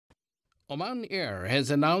Oman Air has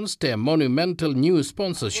announced a monumental new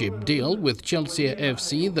sponsorship deal with Chelsea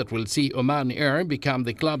FC that will see Oman Air become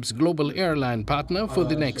the club's global airline partner for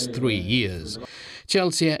the next 3 years.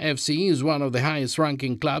 Chelsea FC is one of the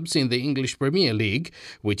highest-ranking clubs in the English Premier League,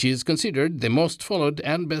 which is considered the most followed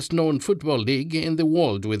and best-known football league in the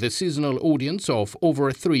world, with a seasonal audience of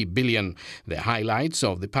over 3 billion. The highlights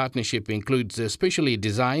of the partnership includes a specially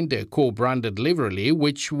designed co-branded livery,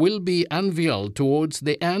 which will be unveiled towards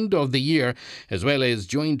the end of the year, as well as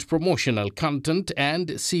joint promotional content and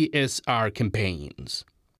CSR campaigns.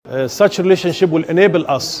 Such a relationship will enable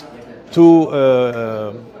us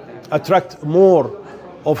to attract more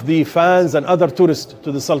of the fans and other tourists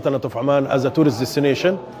to the Sultanate of Oman as a tourist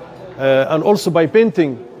destination. And also by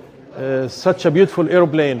painting such a beautiful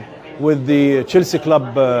airplane with the Chelsea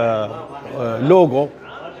Club logo,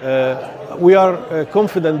 we are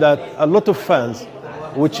confident that a lot of fans,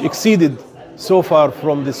 which exceeded so far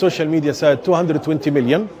from the social media side 220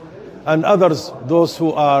 million, and others, those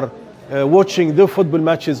who are watching the football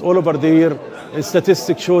matches all over the year,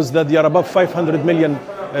 statistics shows that they are above 500 million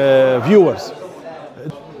viewers.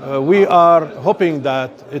 We are hoping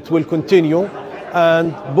that it will continue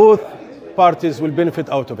and both parties will benefit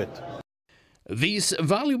out of it. This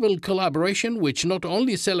valuable collaboration, which not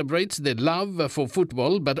only celebrates the love for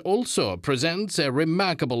football but also presents a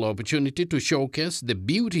remarkable opportunity to showcase the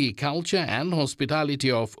beauty, culture and hospitality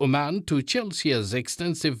of Oman to Chelsea's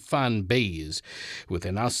extensive fan base. With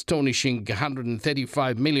an astonishing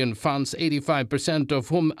 135 million fans, 85% of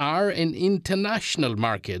whom are in international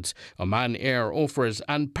markets, Oman Air offers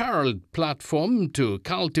unparalleled platform to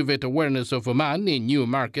cultivate awareness of Oman in new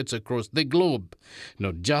markets across the globe,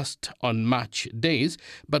 not just on match days,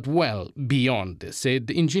 but well beyond,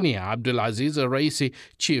 said Engineer Abdallah, Rubaiey,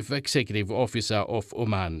 Chief Executive Officer of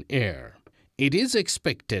Oman Air. It is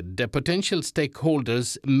expected that potential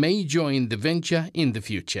stakeholders may join the venture in the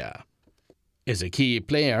future. As a key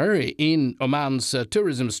player in Oman's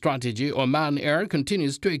tourism strategy, Oman Air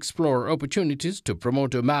continues to explore opportunities to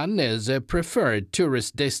promote Oman as a preferred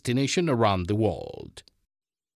tourist destination around the world.